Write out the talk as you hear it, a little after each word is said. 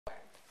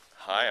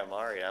Hi, I'm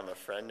Ari. I'm a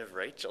friend of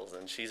Rachel's,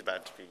 and she's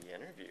about to be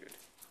interviewed.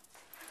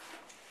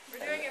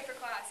 We're doing it for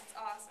class. It's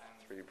awesome.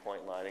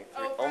 3-point lining.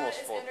 Almost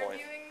 4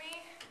 points. Interviewing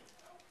me.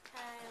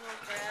 Hi,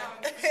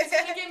 Oprah. She's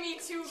gonna give me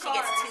two She cars.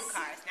 gets 2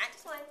 cars, not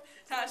just one.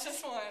 Not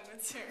just one,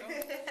 but two.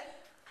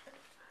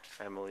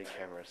 Emily,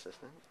 camera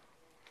assistant.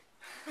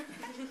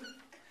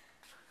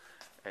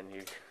 and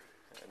then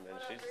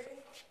she's.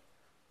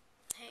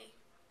 Hey.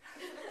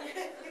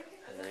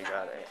 And then you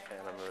got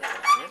Anna Marie.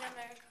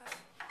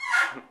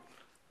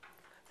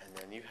 And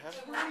then you have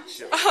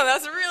Rachel. Oh,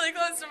 that's really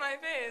close to my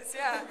face.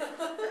 Yeah.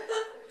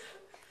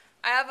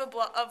 I have a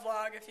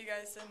vlog. If you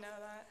guys didn't know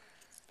that,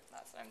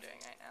 that's what I'm doing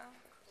right now.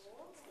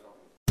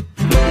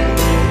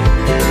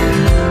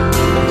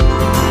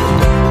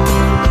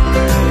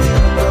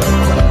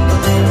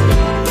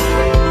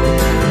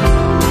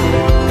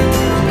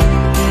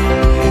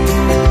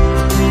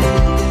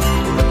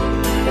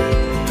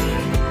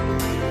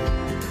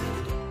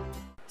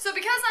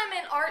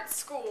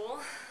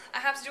 I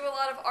have to do a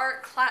lot of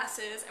art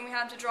classes, and we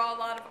have to draw a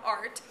lot of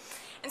art.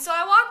 And so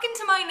I walk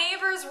into my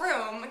neighbor's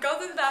room, go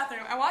through the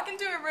bathroom, I walk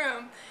into a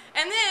room,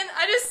 and then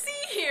I just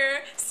see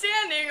here,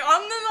 standing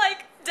on the,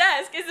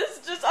 desk, is this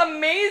just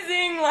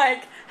amazing,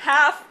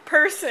 half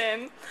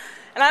person.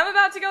 And I'm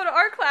about to go to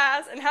art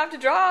class and have to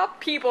draw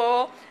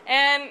people,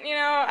 and,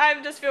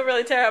 I just feel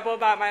really terrible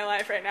about my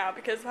life right now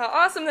because of how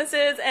awesome this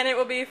is, and it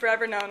will be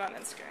forever known on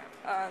Instagram,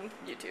 on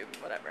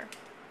YouTube, whatever.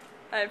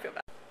 I feel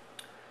bad.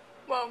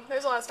 Whoa,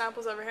 there's a lot of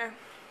Snapples over here.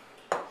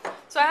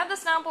 So I had the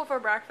Snapple for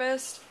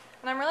breakfast,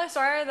 and I'm really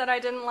sorry that I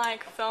didn't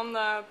film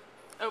the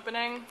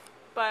opening,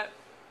 but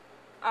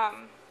what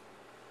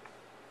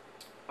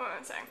was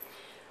I saying?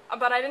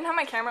 But I didn't have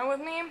my camera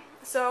with me,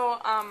 so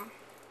I'm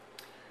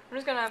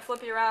just gonna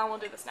flip you around. We'll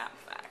do the snap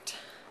fact.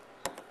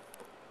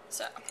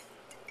 So,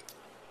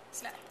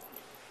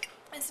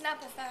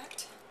 Snapple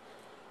fact.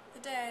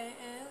 The day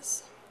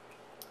is.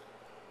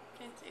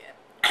 Can't see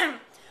it.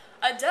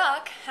 A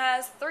duck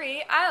has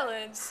 3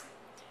 eyelids.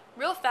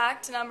 Real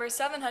fact number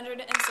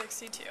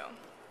 762.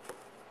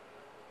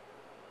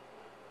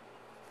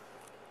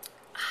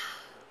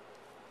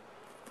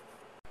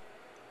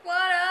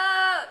 What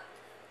up?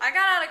 I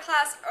got out of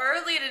class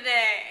early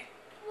today.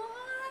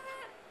 What?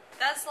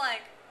 That's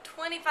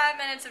 25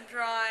 minutes of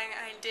drawing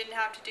I didn't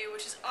have to do,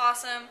 which is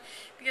awesome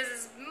because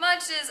as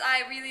much as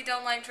I really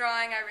don't like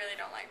drawing, I really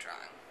don't like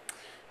drawing.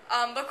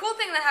 But cool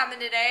thing that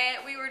happened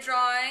today, we were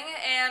drawing,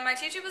 and my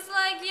teacher was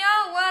like,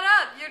 yo, what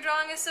up? Your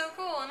drawing is so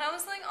cool. And I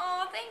was like,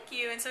 oh, thank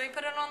you. And so we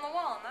put it on the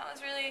wall, and that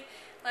was really,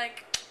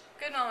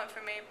 good moment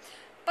for me.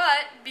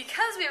 But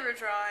because we were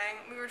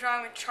drawing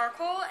with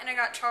charcoal, and I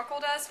got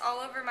charcoal dust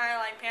all over my,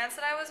 pants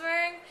that I was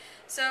wearing.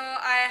 So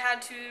I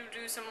had to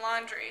do some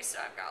laundry, so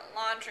I've got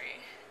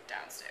laundry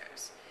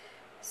downstairs.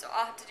 So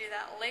I'll have to do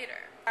that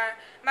later.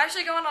 I'm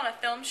actually going on a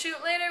film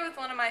shoot later with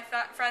one of my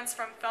friends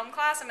from film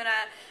class. I'm going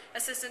to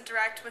assistant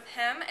direct with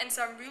him, and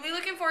so I'm really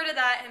looking forward to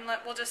that, and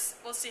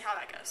we'll see how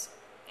that goes.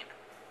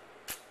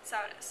 That's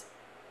how it is.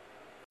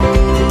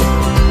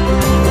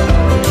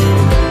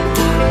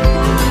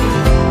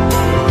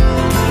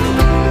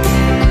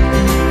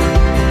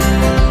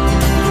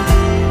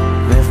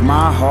 Left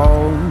my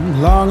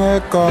home long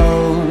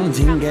ago,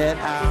 didn't get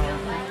out.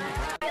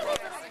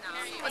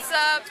 What's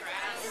up?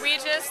 We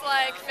just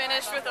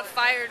finished with a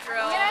fire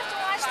drill.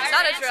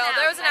 Not a drill,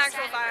 there was an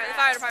actual fire. The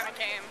fire department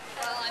came.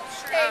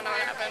 I don't know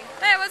what happened.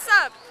 Hey, what's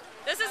up?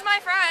 This is my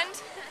friend.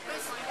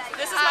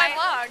 This is my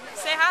vlog.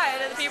 Say hi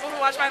to the people who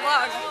watch my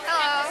vlog.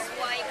 Hello.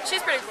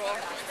 She's pretty cool.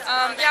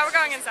 Yeah, we're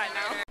going inside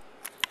now.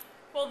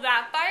 Well,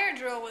 that fire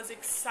drill was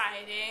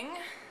exciting.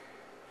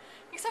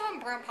 I think someone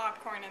burnt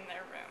popcorn in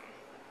their room.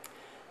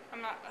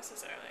 I'm not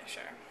necessarily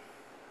sure.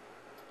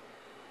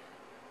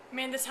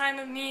 Made the time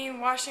of me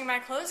washing my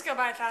clothes go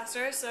by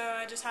faster, so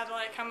I just had to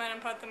come in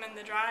and put them in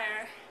the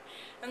dryer.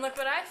 And look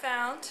what I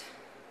found.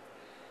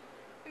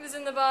 It was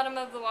in the bottom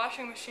of the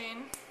washing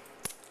machine.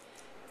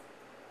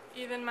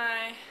 Even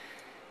my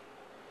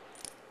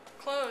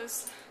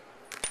clothes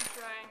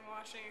drying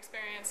washing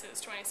experience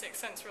is 26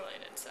 cents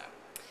related, so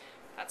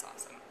that's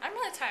awesome. I'm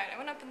really tired. I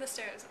went up and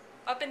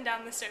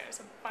down the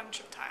stairs a bunch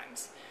of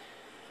times.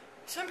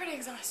 So I'm pretty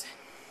exhausted.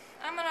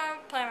 I'm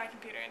gonna play on my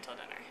computer until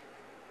dinner.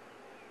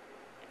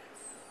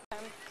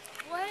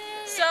 What?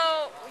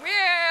 So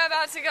we're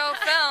about to go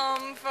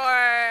film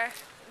for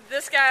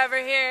this guy over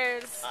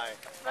here's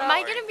Am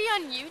I gonna be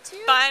on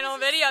YouTube? final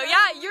video.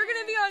 Yeah, you're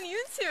gonna be on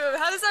YouTube.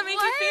 How does that make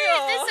you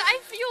feel? I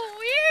feel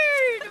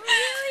weird.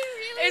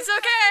 Really. It's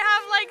okay. I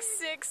have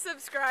 6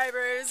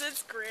 subscribers.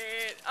 It's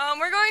great.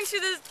 We're going to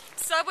the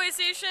subway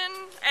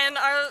station, and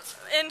our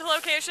end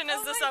location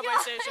is the subway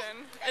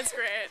station. It's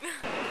great.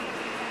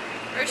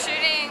 We're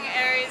shooting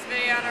Aries'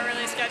 video on a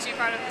really sketchy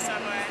part of the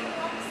subway.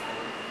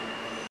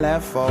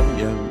 Left for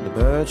you, the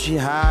bird she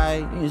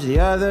hides the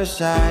other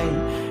side,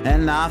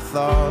 and I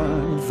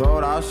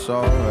thought I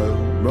saw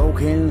her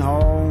broken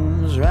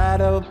homes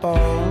right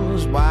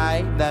above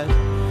white that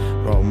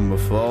from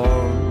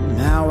before.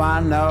 Now I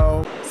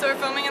know. So we're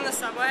filming in the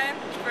subway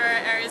for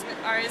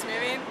Ari's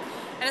movie,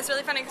 and it's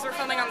really funny because we're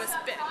filming on this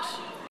bench.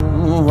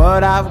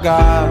 what I've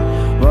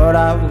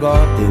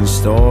got in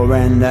store,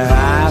 and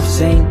I've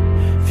seen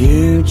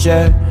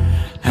future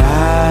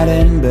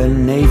hiding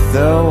beneath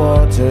the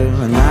water,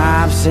 and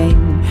I've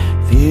seen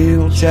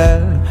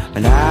future,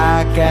 but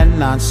I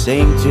cannot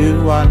seem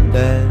to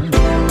wonder.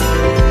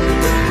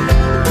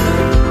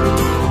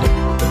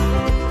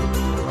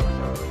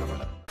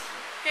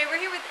 Okay, we're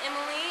here with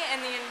Emily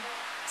and the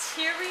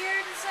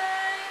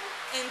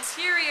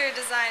interior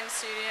design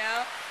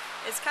studio.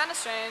 It's kind of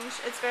strange.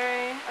 It's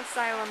very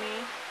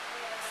asylum-y.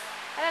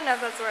 I don't know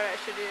if that's the word I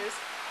should use.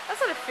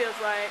 That's what it feels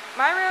like.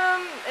 My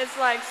room is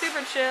like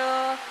super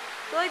chill.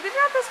 But, like, they've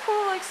got this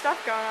cool like stuff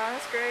going on.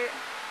 It's great.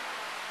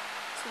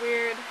 It's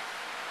weird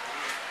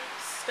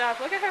stuff.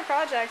 Look at her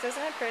project.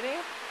 Isn't it pretty?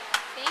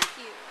 Thank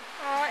you.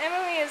 Aw,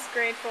 Emily is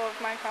grateful of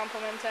my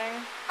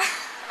complimenting.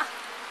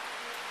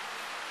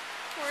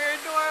 We're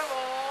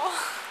adorable.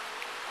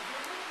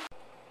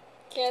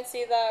 Can't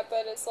see that,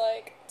 but it's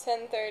like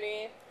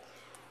 10:30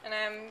 and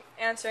I'm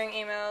answering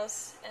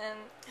emails and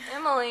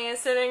Emily is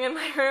sitting in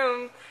my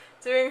room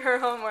doing her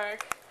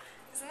homework.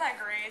 Isn't that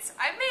great?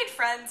 I've made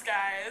friends,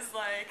 guys.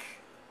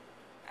 Like,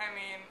 I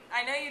mean,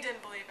 I know you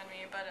didn't believe in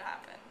me, but it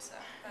happened, so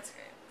that's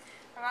great.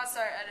 I'm about to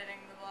start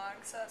editing the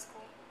vlog, so that's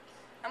cool.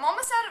 I'm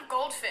almost out of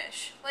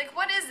goldfish. Like,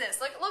 what is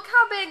this? Like, look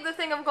how big the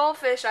thing of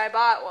goldfish I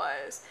bought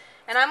was.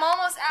 And I'm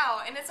almost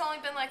out, and it's only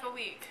been like a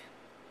week.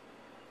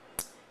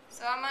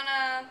 So I'm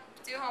gonna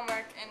do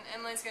homework, and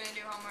Emily's gonna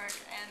do homework,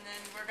 and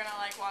then we're gonna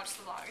like watch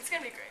the vlog. It's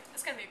gonna be great.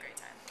 It's gonna be a great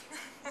time.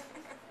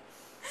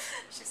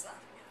 She's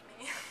laughing at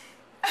me.